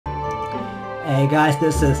Hey guys,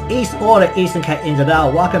 this is East Order Eastern Cat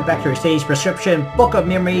Injadal. Welcome back to Resette's Prescription Book of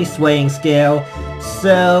Memory Swaying Scale.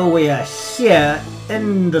 So we are here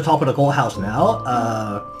in the top of the courthouse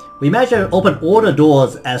now. We managed to open all the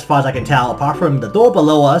doors as far as I can tell, apart from the door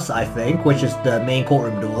below us, I think, which is the main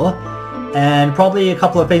courtroom door. And probably a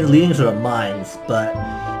couple of things leading to the mines. But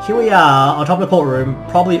here we are on top of the courtroom,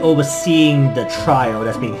 probably overseeing the trial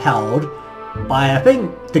that's being held by, I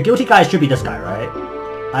think, the guilty guy should be this guy,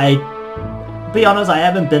 right? To be honest, I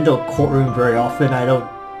haven't been to a courtroom very often. I don't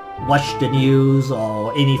watch the news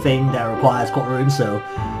or anything that requires courtroom, so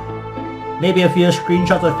maybe a few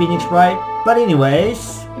screenshots of Phoenix Wright. But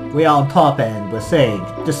anyways, we are on top and we're saying,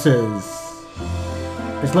 let's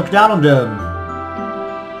look down on them.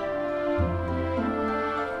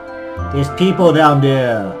 There's people down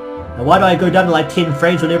there. And why do I go down to like 10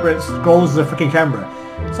 frames whenever it scrolls the freaking camera?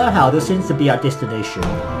 Somehow this seems to be our destination.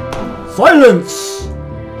 Silence!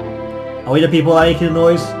 Are we the people that are making the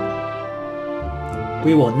noise?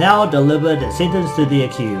 We will now deliver the sentence to the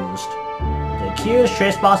accused. The accused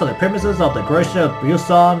trespassed on the premises of the grocer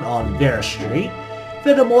Busan on Vera Street.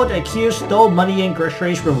 Furthermore, the accused stole money and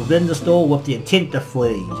groceries from within the store with the intent to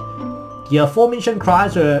flee. The aforementioned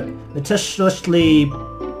crimes were meticulously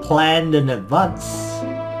planned in advance.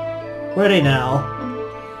 Where are they now?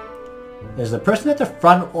 There's the person at the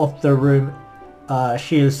front of the room,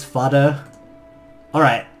 Shiu's father.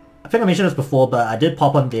 Alright. I think I mentioned this before, but I did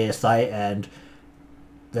pop on their site, and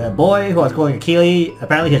the boy who I was calling Akili,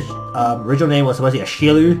 apparently his original name was supposed to be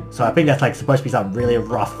Ashilu, so I think that's like supposed to be something really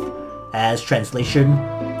rough as translation,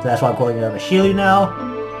 so that's why I'm calling him Ashilu now.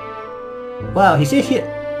 Well, he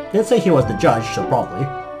did say he was the judge, so probably.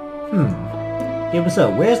 Even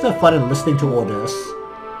so, where's the fun in listening to all this?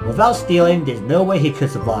 Without stealing, there's no way he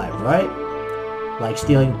could survive, right? Like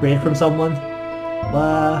stealing bread from someone?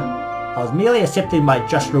 I was merely accepting my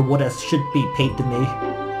just reward as should be paid to me.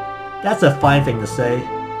 That's a fine thing to say.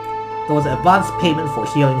 There was advance payment for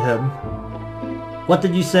healing him. What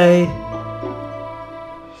did you say?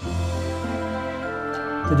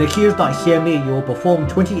 Did the accused not hear me? You will perform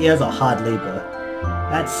 20 years of hard labor.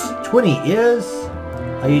 That's 20 years?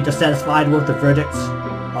 Are you dissatisfied with the verdict?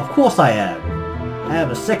 Of course I am. I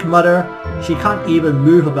have a sick mother. She can't even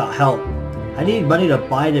move without help. I need money to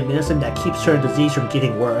buy the medicine that keeps her disease from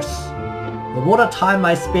getting worse. The more the time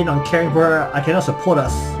I spend on caring for her, I cannot support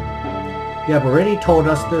us. You have already told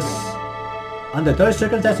us this. Under those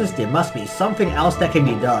circumstances, there must be something else that can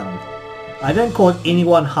be done. I didn't cause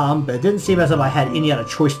anyone harm, but it didn't seem as if I had any other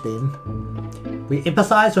choice then. We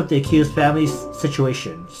empathize with the accused family's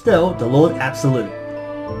situation. Still, the law is absolute.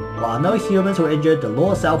 While no humans were injured, the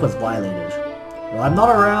law itself was violated. While I'm not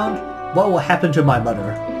around, what will happen to my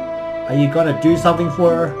mother? Are you gonna do something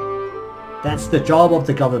for her? That's the job of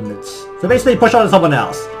the government. So basically push on to someone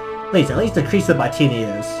else. Please, at least decrease it by 10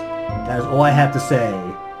 years. That is all I have to say.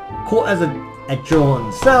 Court as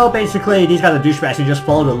adjourned. So basically these guys are douchebags who just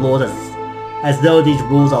follow the laws as though these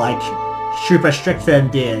rules are like super strict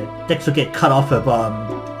and their dicks will get cut off if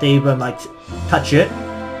they even like touch it.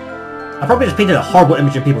 I probably just painted a horrible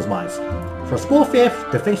image in people's minds. For a school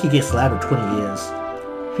theft, to think he gets slammed with 20 years.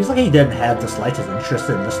 Feels like he didn't have the slightest interest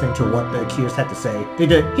in listening to what the accused had to say. He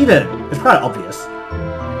didn't. It's quite obvious.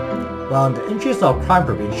 Well, in the interest of crime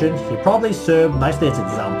prevention, he probably served nicely as an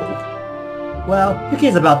example. Well, who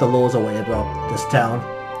cares about the laws or whatever of this town?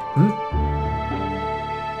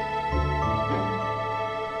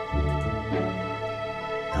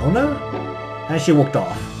 Elna? And she walked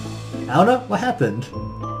off. Elna, what happened?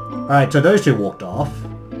 Alright, so those two walked off.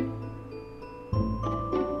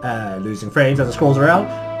 Losing frames as it scrolls around.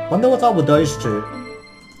 Wonder what's up with those two.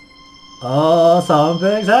 Oh,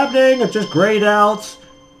 something's happening! It's just grayed out!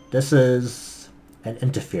 This is an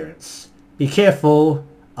interference. Be careful.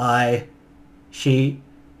 Elna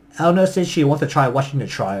said she wants to try watching the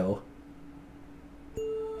trial.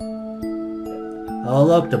 Oh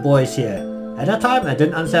look, the boy's here. At that time, I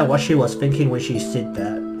didn't understand what she was thinking when she said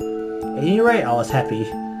that. At any rate, I was happy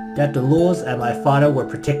that the laws and my father were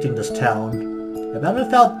protecting this town. If Elna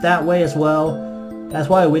felt that way as well, that's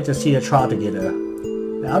why I went to see the trial together.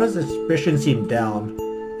 Elna's expression seemed down.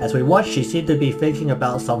 As we watched, she seemed to be thinking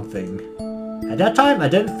about something. At that time, I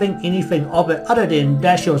didn't think anything of it other than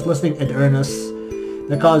that she was listening in earnest.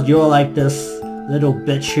 Because you're like this little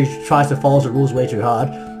bitch who tries to follow the rules way too hard.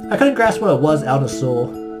 I couldn't grasp what it was Elna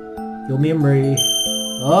saw. Your memory...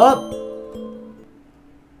 Oh!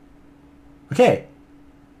 Okay.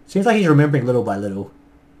 Seems like he's remembering little by little.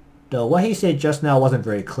 Though what he said just now wasn't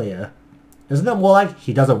very clear. Isn't it more like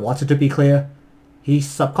he doesn't want it to be clear? He's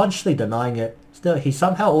subconsciously denying it. Still, he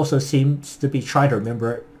somehow also seems to be trying to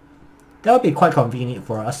remember it. That would be quite convenient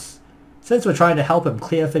for us. Since we're trying to help him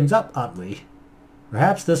clear things up, aren't we?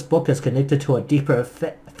 Perhaps this book is connected to a deeper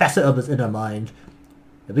facet of his inner mind.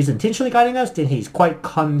 If he's intentionally guiding us, then he's quite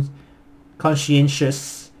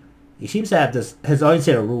conscientious. He seems to have his own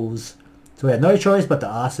set of rules, so we have no choice but to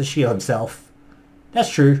ask the Shio himself. That's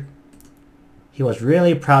true. He was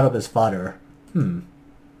really proud of his father.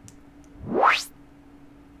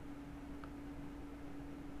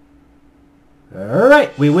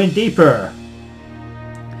 Alright, we went deeper.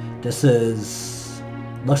 This is...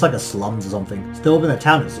 looks like a slums or something. Still in a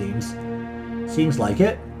town, it seems. Seems like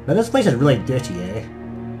it. But this place is really dirty, eh?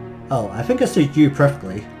 Oh, I think it suits you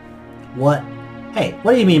perfectly. What? Hey,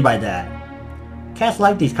 what do you mean by that? Cats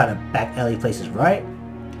like these kind of back alley places, right?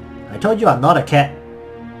 I told you I'm not a cat.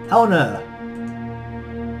 Elna!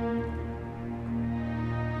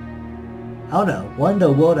 Elna, what in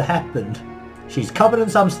the world happened? She's covered in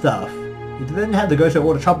some stuff. You didn't have to go through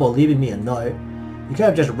all the trouble of leaving me a note. You could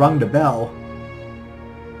have just rung the bell.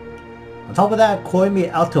 On top of that, calling me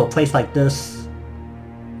out to a place like this.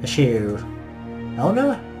 Shio.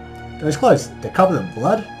 Elna? Those clothes, they're covered in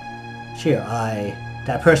blood? Shio,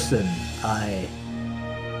 that person,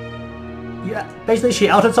 yeah, basically she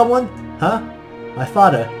outed someone? Huh? My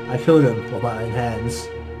father, I killed him with my own hands.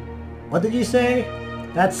 What did you say?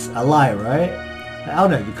 That's a lie, right?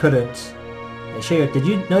 Elna, you couldn't. Hey Shio, did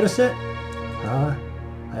you notice it? Huh?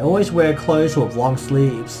 I always wear clothes with long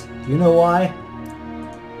sleeves. Do you know why?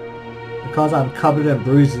 Because I'm covered in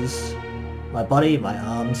bruises. My body, my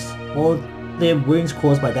arms, all the wounds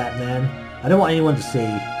caused by that man. I don't want anyone to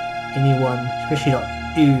see. Anyone, especially not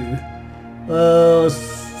you. Oh,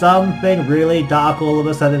 something really dark all of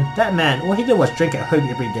a sudden. That man, all he did was drink at home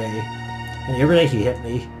every day. And every day he hit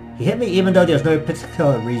me. He hit me even though there's no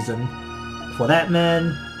particular reason. For that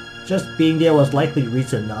man, just being there was likely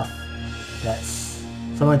reason enough. That's...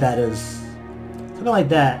 something like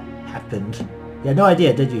that happened. You had no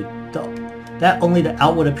idea, did you? That only the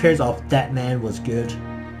outward appearance of that man was good.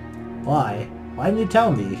 Why? Why didn't you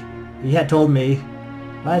tell me? If you had told me.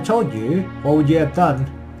 If I had told you, what would you have done?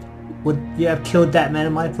 Would you have killed that man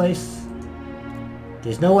in my place?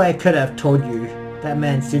 There's no way I could have told you. That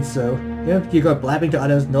man said so. If you go blabbing to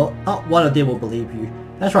others, not one of them will believe you.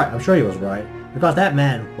 That's right, I'm sure he was right. Because that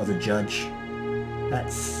man was a judge.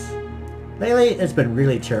 Lately, it's been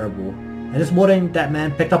really terrible. And this morning, that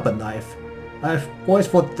man picked up a knife. I've always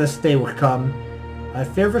thought this day would come. I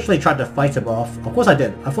feverishly tried to fight him off. Of course I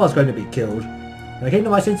did. I thought I was going to be killed. When I came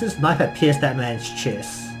to my senses, the knife had pierced that man's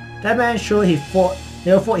chest. That man surely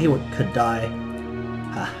never thought he could die.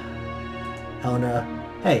 Elna.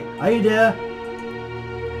 Hey, are you there?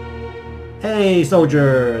 Hey,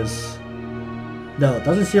 soldiers! No, it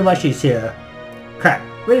doesn't seem like she's here. Crap,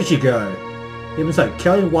 where did she go? Even so,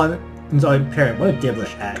 killing one's own parent, what a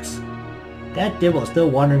devilish act. That devil is still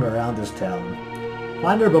wandering around this town.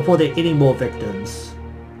 Find her before there are any more victims.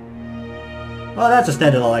 Oh, that's a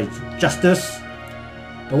standardized justice.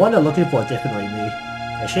 The one they're looking for is definitely me.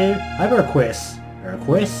 Actually, I have a request. A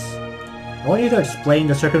request? I want you to explain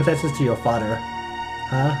the circumstances to your father.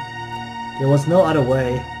 Huh? There was no other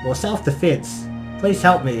way. It was self-defense. Please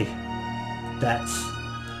help me.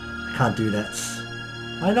 I can't do that.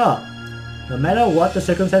 Why not? No matter what the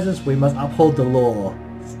circumstances, we must uphold the law.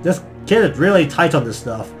 This kid is really tight on this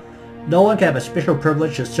stuff. No one can have a special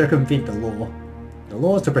privilege to circumvent the law. The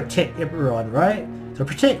law is to protect everyone, right? So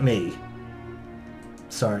protect me.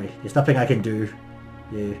 Sorry, there's nothing I can do.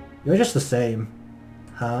 You're just the same.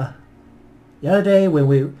 Huh? The other day when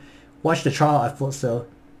we watched the trial, I thought so.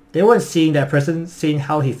 They weren't seeing that person, seeing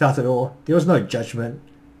how he felt at all. There was no judgment.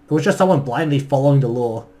 It was just someone blindly following the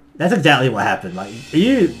law. That's exactly what happened. Like,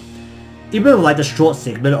 even like the short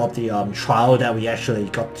segment of the trial that we actually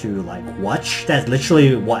got to like watch, that's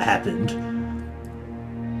literally what happened.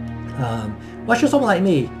 What should someone like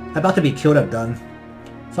me, about to be killed, have done?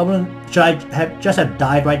 Should I just have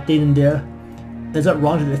died right then and there? Is it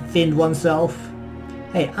wrong to defend oneself?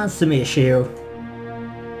 Hey, answer me, Shio.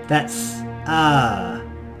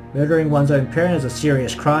 Murdering one's own parent is a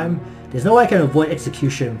serious crime. There's no way I can avoid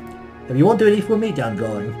execution. If you won't do anything for me, then I'm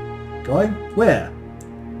going. Going? Where?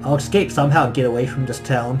 I'll escape somehow and get away from this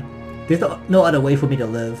town. There's no other way for me to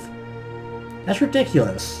live. That's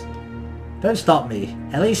ridiculous. Don't stop me.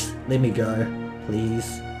 At least let me go.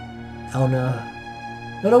 Please. Elna.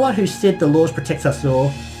 You're the one who said the laws protect us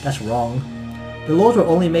all. That's wrong. The laws were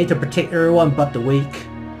only made to protect everyone but the weak.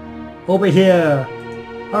 Over here.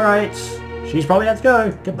 Alright. She's probably has to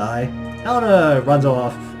go. Goodbye. Elna runs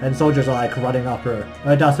off, and soldiers are like running after her.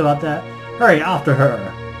 No doubts about that. Hurry after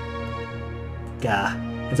her. Gah.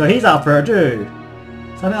 And so he's after her too.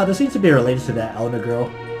 Somehow this seems to be related to that Elna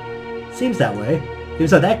girl. Seems that way. Even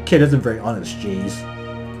so, that kid isn't very honest, jeez.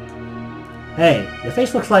 Hey, your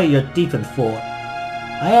face looks like you're deep in thought.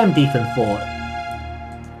 I am deep in thought.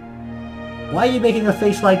 Why are you making a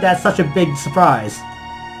face like that such a big surprise?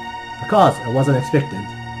 Because I wasn't expecting.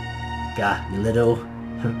 Gah, you little...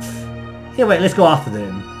 Anyway, let's go after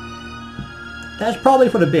them. That's probably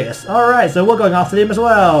for the best. Alright, so we're going after them as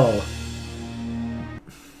well.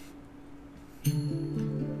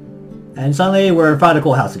 And suddenly we're in front of the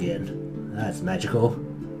courthouse again. That's magical.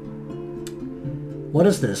 What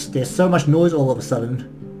is this? There's so much noise all of a sudden.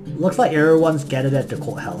 Looks like everyone's gathered at the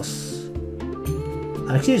courthouse.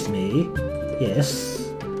 Excuse me? Yes?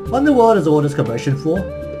 What in the world is all this commotion for?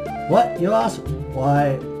 What? You ask?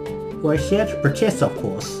 Why? We're here to protest, of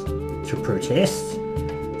course. To protest?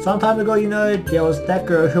 Some time ago, you know, there was that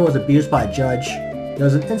girl who was abused by a judge. There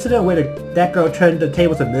was an incident where that girl turned the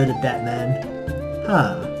tables and murdered that man.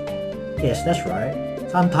 Huh. Yes, that's right.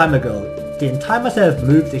 Some time ago. Then time must have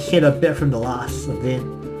moved ahead a bit from the last event.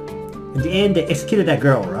 In the end, they executed that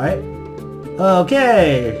girl, right?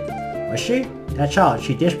 Okay! Was she? That child,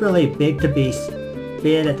 she desperately begged to be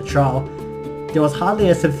spared at the trial. There was hardly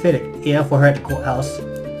a sympathetic air for her at the courthouse.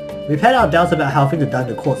 We've had our doubts about how things are done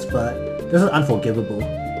in the courts, but this is unforgivable.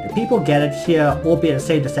 The people gathered here all be at the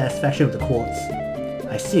same dissatisfaction with the courts.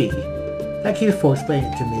 I see. Thank you for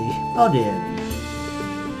explaining it to me. Oh then.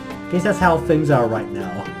 Guess that's how things are right now.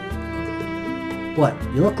 What?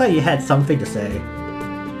 You look like you had something to say.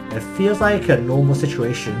 It feels like a normal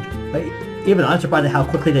situation, but even I'm surprised at how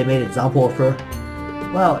quickly they made an example of her.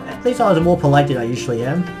 Well, at least I was more polite than I usually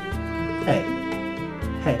am. Hey,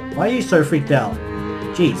 why are you so freaked out?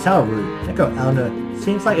 Geez, how rude. That girl Elna,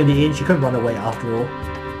 seems like in the end she couldn't run away after all.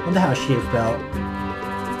 Wonder how she felt.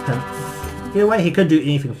 Either way, he couldn't do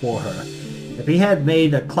anything for her. If he had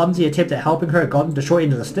made a clumsy attempt at helping her and gotten the short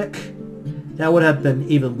end of the stick, that would have been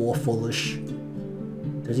even more foolish.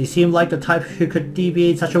 Does he seem like the type who could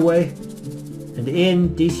deviate such a way? In the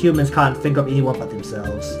end, these humans can't think of anyone but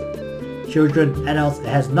themselves. Children, adults, it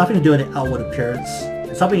has nothing to do with their outward appearance.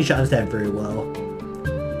 It's something you should understand very well.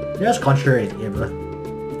 You're as contrary as ever.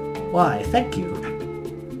 Why, thank you.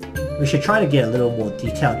 We should try to get a little more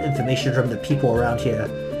detailed information from the people around here.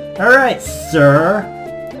 Alright, sir!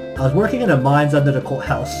 I was working in the mines under the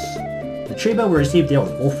courthouse. The treatment we received there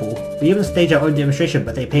was awful. We even staged our own demonstration,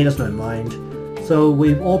 but they paid us no mind. So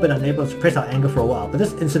we've all been unable to suppress our anger for a while, but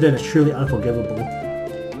this incident is truly unforgivable.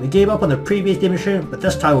 We gave up on the previous demonstration, but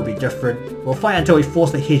this time will be different. We'll fight until we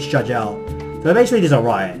force the head judge out. So basically there's a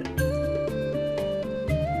riot.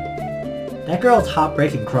 That girl's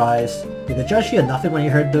heartbreaking cries. Did the judge hear nothing when he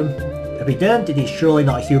heard them? If he didn't, then he's surely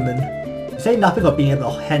not human. To say nothing of being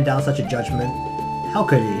able to hand down such a judgment. How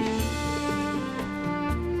could he?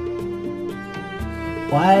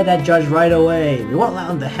 Why that judge right away? We won't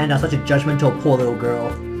allow him to hand down such a judgment to a poor little girl.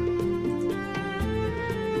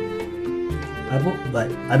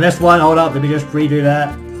 But I missed one, hold up, let me just redo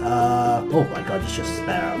that. Oh my god, it's just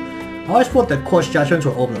spat out. I always thought the court's judgments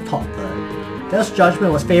were over the top though. This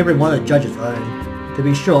judgment was favouring one of the judge's own. To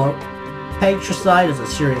be sure, patricide is a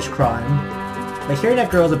serious crime. But hearing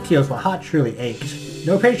that girl's appeals, my heart truly ached.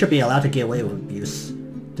 No parent should be allowed to get away with abuse.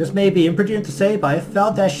 This may be imprudent to say, but I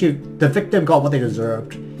felt that the victim got what they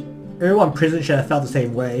deserved. Everyone present should have felt the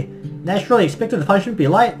same way. Naturally, expected the punishment to be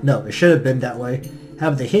light? No, it should have been that way.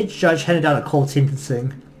 However, the head judge handed down a cold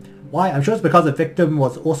sentencing. Why? I'm sure it's because the victim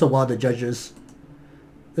was also one of the judges.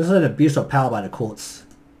 This is an abuse of power by the courts.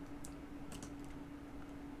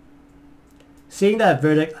 Seeing that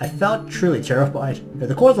verdict, I felt truly terrified. If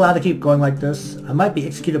the court is allowed to keep going like this, I might be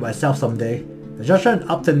executed myself someday. The judgment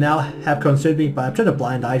up to now have concerned me, but I've turned a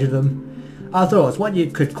blind eye to them. After all, it's what you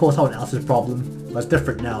could call someone else's problem, but it's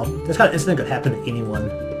different now. This kind of incident could happen to anyone.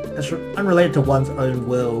 It's unrelated to one's own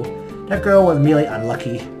will. That girl was merely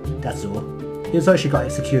unlucky, that's all. Even so, she got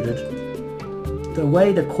executed. The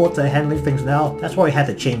way the courts are handling things now, that's why we had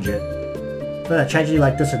to change it. So that a tragedy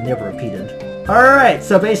like this is never repeated. Alright,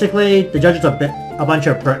 so basically, the judge is a bunch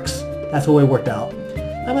of bricks. That's what we worked out.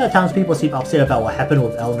 Some of the townspeople seem upset about what happened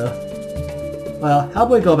with Elna. Well, how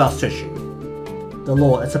do we go about searching? The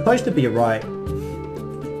law, it's supposed to be right.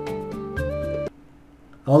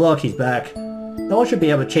 Oh look, he's back. No one should be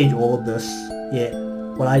able to change all of this. Yet,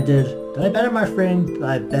 what I did I abandon my friend? Did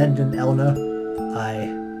I abandon Elna?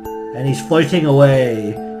 And he's floating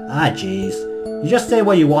away. Ah jeez. You just say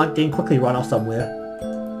what you want, then quickly run off somewhere.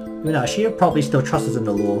 You know, she probably still trusts us in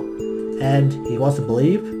the law. And he wants to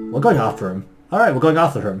believe? We're going after him. Alright, we're going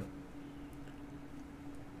after him.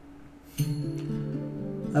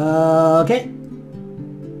 Okay.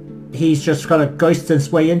 He's just gonna ghost his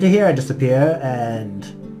way into here and disappear, and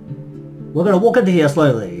we're gonna walk into here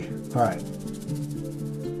slowly. Alright.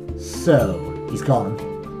 So, he's gone.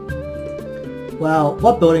 Well,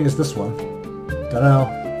 what building is this one? Dunno.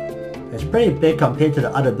 It's pretty big compared to the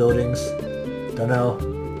other buildings. Dunno.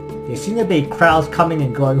 There seem to be crowds coming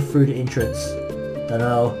and going through the entrance.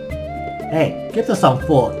 Dunno. Hey, give this some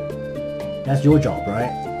thought. That's your job, right?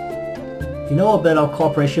 You know a bit of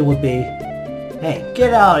cooperation would be... Hey,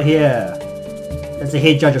 get out here! That's the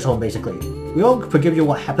head judge's home, basically. We won't forgive you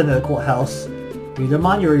what happened in the courthouse. We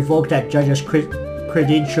demand you revoke that judge's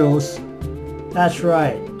credentials. That's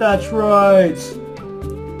right. That's right!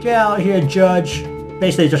 Get out here, judge!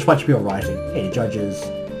 Basically, just a bunch of people rising. Hey, judges.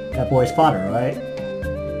 That boy's father, right?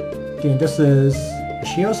 Okay, this is...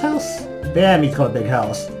 Ishio's house? Damn, he's got a big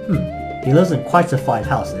house. He lives in quite a fine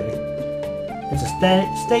house, eh? It's a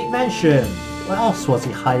state mansion! What else was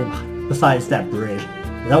he hiding besides that bridge?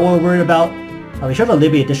 Is that what we're worried about? I'll be sure to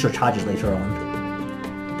levy additional charges later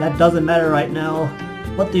on. That doesn't matter right now.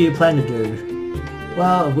 What do you plan to do?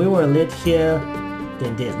 Well, if we were lit here,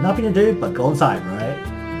 then there's nothing to do but go inside, right?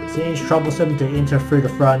 Seems troublesome to enter through the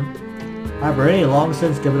front. I've already long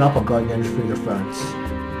since given up on going in through the front.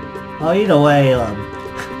 Oh, either way, I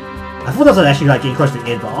thought this was actually like getting close to the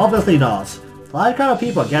end, but obviously not. A lot of kind of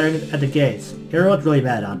people are gathering at the gates. Everyone's really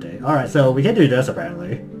mad, aren't they? Alright, so we can do this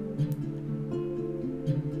apparently.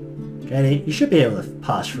 Okay, you should be able to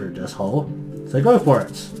pass through this hole. So go for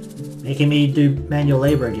it. Making me do manual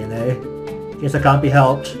labor again, eh? Guess I can't be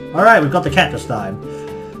helped. Alright, we've got the cat this time.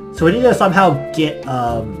 So we need to somehow get,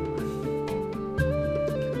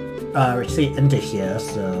 Resette into here,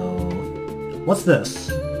 so... What's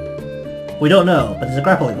this? We don't know, but there's a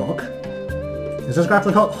grappling hook. Is this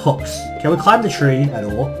grappling hook? Hooks. Can we climb the tree at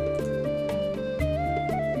all?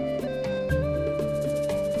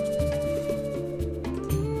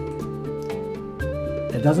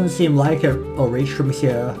 It doesn't seem like it'll reach from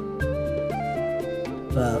here.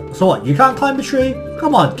 So what, you can't climb the tree?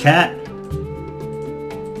 Come on, cat!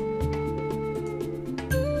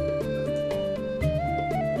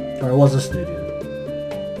 Or what's this do?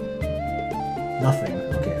 Nothing,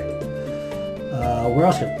 okay. Where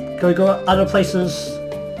else can we go other places?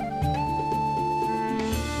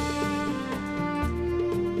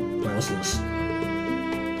 What else is this?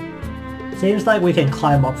 Seems like we can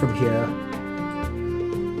climb up from here.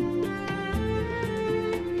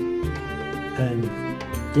 And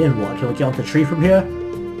then what? Can we get off the tree from here?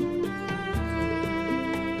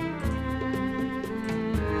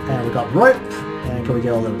 And we got rope. And can we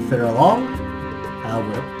get a little further along?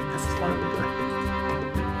 That's fine.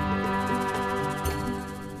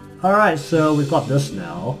 Alright, so we've got this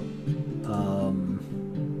now.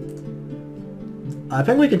 I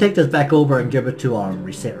think we can take this back over and give it to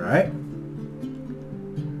Resette, right?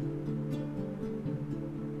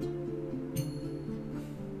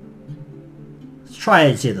 Let's try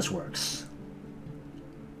and see if this works.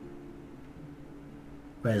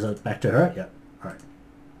 Wait, is it back to her? Yeah, alright.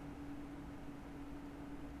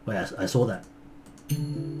 Wait, I saw that.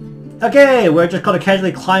 Okay, we're just gonna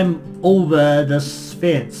casually climb over this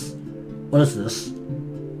fence. What is this?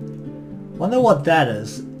 Wonder what that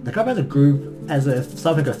is. The cover has a group as if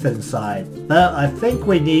something could fit inside. But I think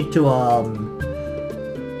we need to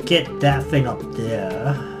get that thing up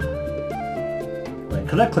there. Wait,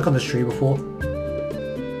 could I click on this tree before?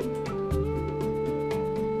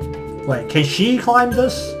 Wait, can she climb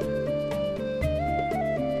this?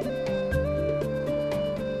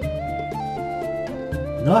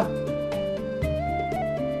 No?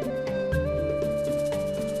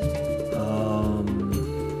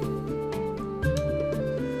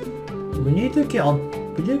 We need to get on.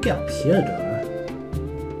 We need to get up here though.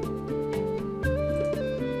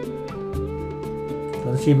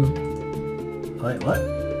 Doesn't seem. Wait, what?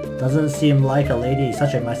 Doesn't seem like a lady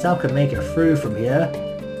such as myself could make it through from here.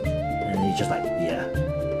 And he's just like, yeah.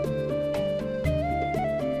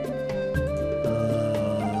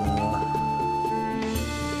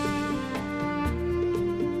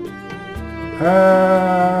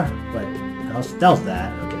 Wait, that was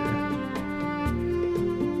that. Okay.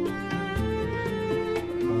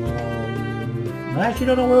 I actually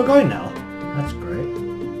don't know where we're going now. That's great.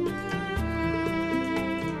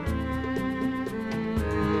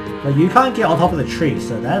 But you can't get on top of the tree,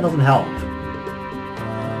 so that doesn't help.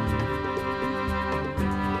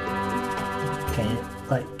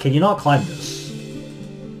 Can you not climb this?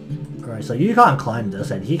 Alright, so you can't climb this,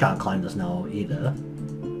 and he can't climb this now either.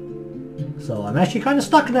 So I'm actually kind of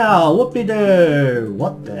stuck now. Whoopie-doo!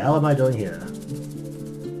 What the hell am I doing here?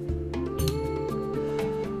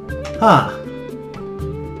 Huh.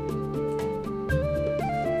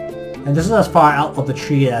 And this is as far out of the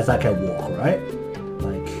tree as I can walk, right?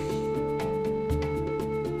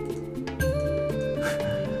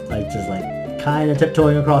 Like, just like, kinda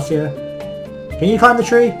tiptoeing across here. Can you climb the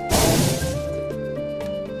tree?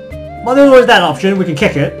 Well, there's always that option, we can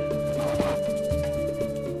kick it.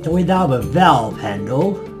 So we now have a valve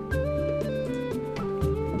handle.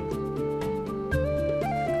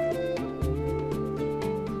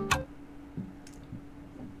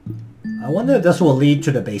 I wonder if this will lead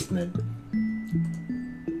to the basement.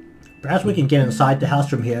 Perhaps we can get inside the house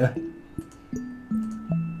from here.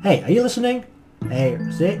 Hey, are you listening? Hey,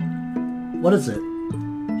 Resette? What is it?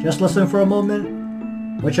 Just listen for a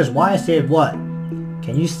moment? Which is why I said what?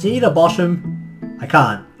 Can you see the bottom? I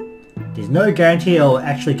can't. There's no guarantee it will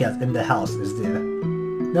actually get in the house, is there?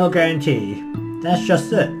 No guarantee. That's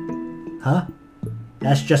just it. Huh?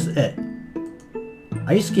 That's just it.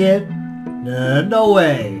 Are you scared? No, no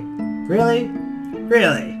way. Really?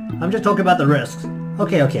 Really? I'm just talking about the risks.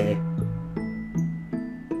 Okay, okay.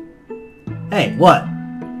 Hey, what?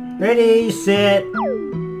 Ready, set,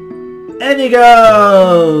 and he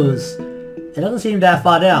goes! It doesn't seem that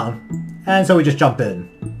far down. And so we just jump in.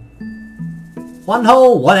 One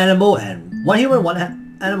hole, one animal, and one human,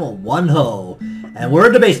 one animal, one hole. And we're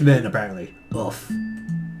in the basement, apparently. Oof.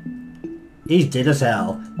 He's dead as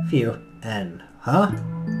hell. Phew. And, huh?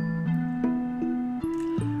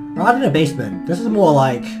 We're not in the basement. This is more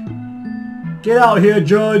like, get out here,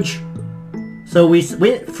 Judge! So we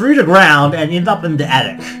went through the ground and ended up in the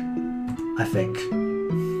attic. I think.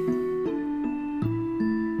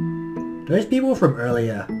 Those people from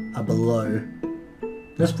earlier are below.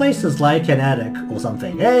 This place is like an attic or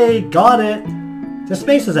something. Hey, got it! This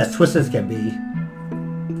space is as twisted as can be.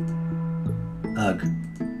 Ugh.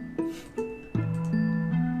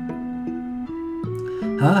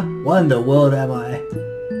 Huh? What in the world am I?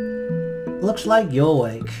 Looks like you're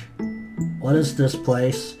awake. What is this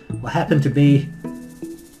place? What happened to be?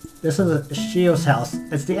 This is Shio's house.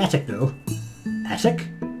 It's the attic though. Attic?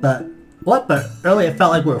 But what? But earlier it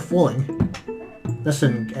felt like we were falling.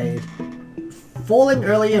 Listen, Abe. Falling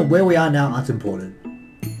earlier and where we are now aren't important.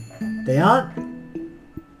 They aren't?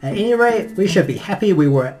 At any rate, we should be happy we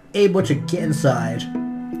were able to get inside.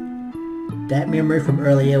 That memory from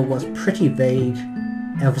earlier was pretty vague,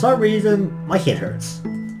 and for some reason, my head hurts.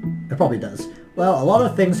 It probably does. Well, a lot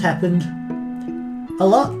of things happened. A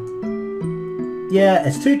lot? Yeah,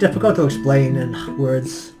 it's too difficult to explain in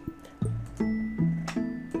words.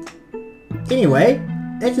 Anyway,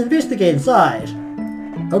 let's investigate inside.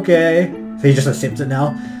 Okay. So he just accepts it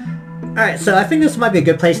now. Alright, so I think this might be a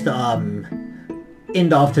good place to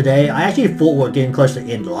end off today. I actually thought we were getting close to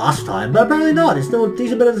the end last time, but apparently not. It's still a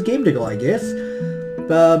decent bit of this game to go, I guess.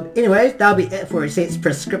 But anyways, that'll be it for Resette's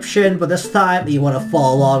prescription. But this time, if you want to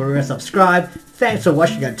follow along or subscribe, thanks for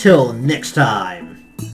watching until next time.